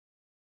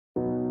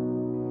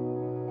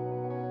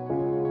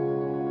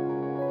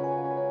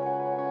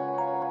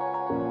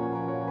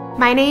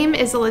My name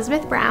is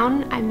Elizabeth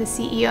Brown. I'm the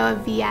CEO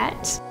of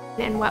Viyet,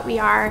 and what we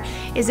are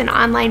is an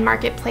online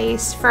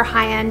marketplace for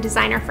high-end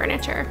designer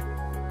furniture.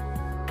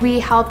 We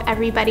help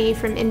everybody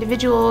from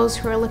individuals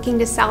who are looking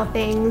to sell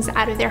things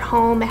out of their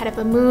home ahead of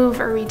a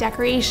move or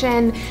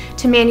redecoration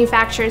to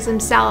manufacturers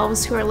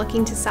themselves who are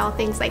looking to sell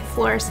things like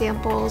floor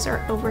samples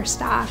or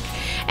overstock.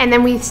 And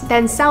then we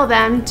then sell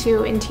them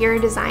to interior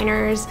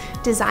designers,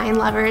 design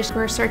lovers who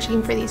are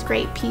searching for these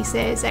great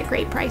pieces at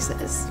great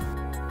prices.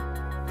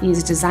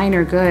 These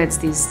designer goods,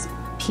 these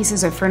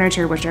pieces of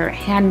furniture which are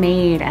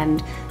handmade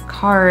and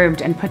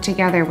carved and put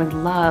together with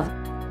love,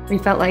 we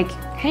felt like,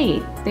 hey,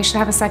 they should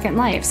have a second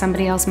life.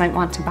 Somebody else might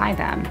want to buy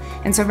them.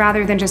 And so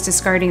rather than just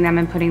discarding them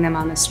and putting them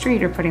on the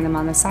street or putting them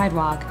on the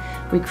sidewalk,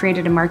 we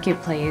created a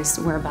marketplace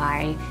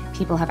whereby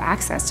people have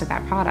access to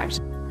that product.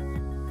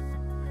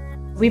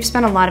 We've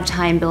spent a lot of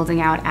time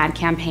building out ad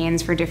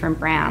campaigns for different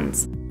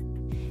brands.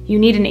 You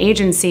need an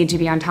agency to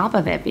be on top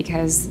of it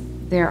because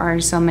there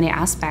are so many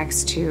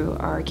aspects to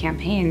our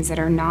campaigns that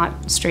are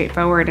not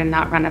straightforward and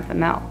not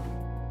run-of-the-mill.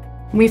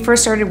 When we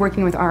first started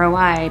working with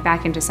ROI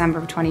back in December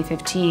of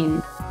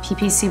 2015,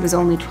 PPC was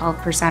only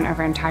 12% of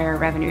our entire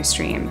revenue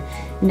stream.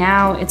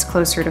 Now it's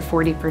closer to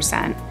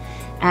 40%.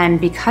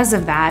 And because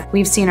of that,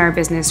 we've seen our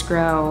business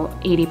grow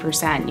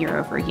 80% year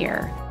over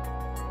year.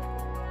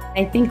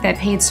 I think that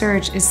paid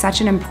search is such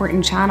an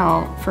important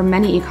channel for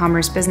many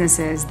e-commerce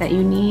businesses that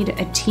you need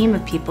a team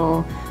of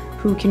people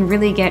who can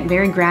really get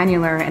very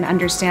granular and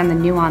understand the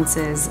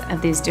nuances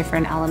of these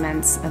different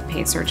elements of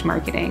paid search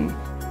marketing.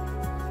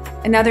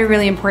 Another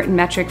really important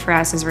metric for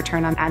us is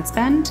return on ad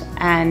spend,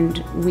 and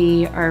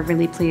we are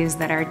really pleased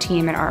that our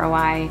team at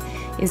ROI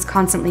is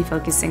constantly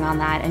focusing on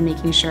that and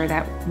making sure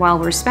that while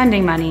we're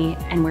spending money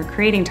and we're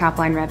creating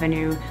top-line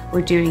revenue,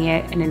 we're doing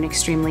it in an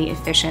extremely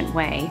efficient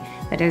way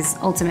that is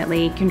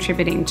ultimately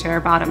contributing to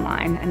our bottom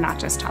line and not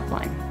just top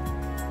line.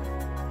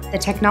 The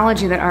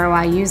technology that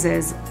ROI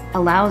uses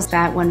allows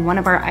that when one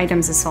of our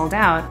items is sold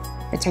out,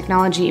 the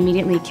technology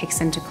immediately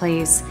kicks into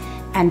place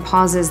and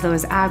pauses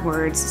those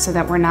AdWords so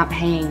that we're not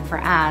paying for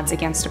ads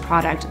against a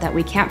product that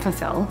we can't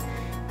fulfill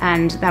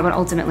and that would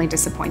ultimately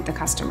disappoint the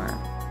customer.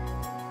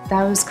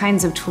 Those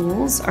kinds of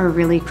tools are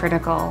really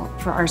critical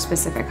for our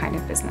specific kind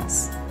of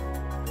business.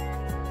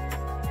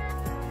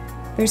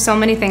 There's so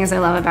many things I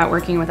love about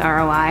working with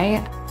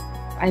ROI.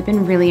 I've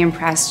been really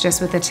impressed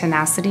just with the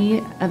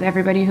tenacity of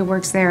everybody who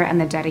works there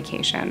and the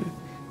dedication.